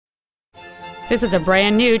This is a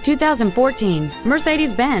brand new 2014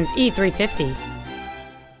 Mercedes-Benz E350.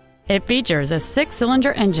 It features a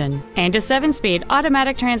 6-cylinder engine and a 7-speed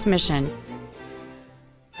automatic transmission.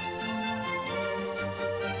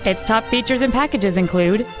 Its top features and packages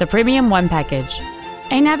include the Premium One package,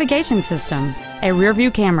 a navigation system, a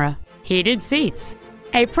rear-view camera, heated seats,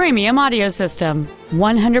 a premium audio system,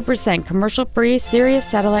 100% commercial-free Sirius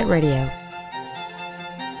satellite radio,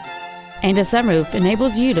 and a sunroof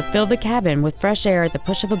enables you to fill the cabin with fresh air at the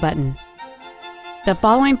push of a button. The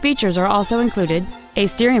following features are also included: a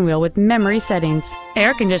steering wheel with memory settings,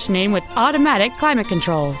 air conditioning with automatic climate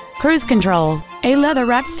control, cruise control, a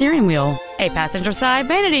leather-wrapped steering wheel, a passenger side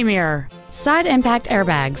vanity mirror, side impact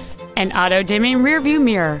airbags, an auto-dimming rear-view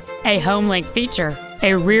mirror, a home link feature,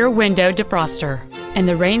 a rear window defroster, and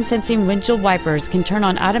the rain-sensing windshield wipers can turn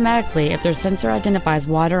on automatically if their sensor identifies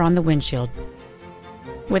water on the windshield.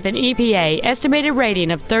 With an EPA estimated rating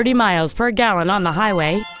of 30 miles per gallon on the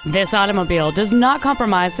highway, this automobile does not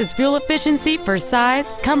compromise its fuel efficiency for size,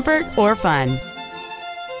 comfort, or fun.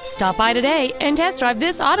 Stop by today and test drive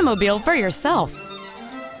this automobile for yourself.